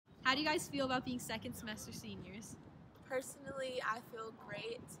How do you guys feel about being second semester seniors? Personally, I feel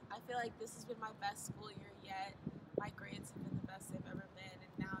great. I feel like this has been my best school year yet. My grades have been the best they've ever been,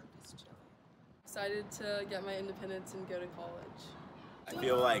 and now I'm just chilling. Excited to get my independence and go to college. I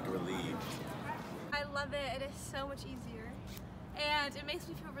feel like relieved. I love it. It is so much easier. And it makes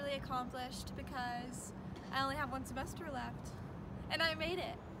me feel really accomplished because I only have one semester left. And I made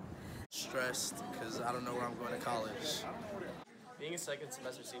it. Stressed because I don't know where I'm going to college. Being a second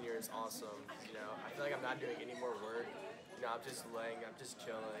semester senior is awesome. You know, I feel like I'm not doing any more work. You know, I'm just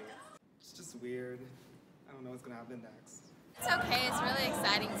chilling. It's just weird. I don't know what's gonna happen next. It's okay. It's really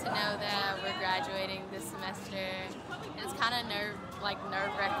exciting to know that we're graduating this semester. It's kind of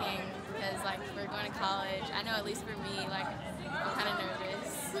nerve-wracking because we're going to college. I know at least for me, I'm kind of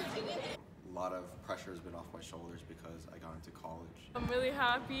nervous. A lot of pressure has been off my shoulders because I got into college. I'm really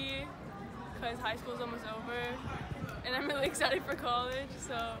happy because high school's almost over, and I'm really excited for college.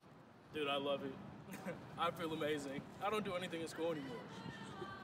 So, dude, I love it. I feel amazing. I don't do anything in school anymore.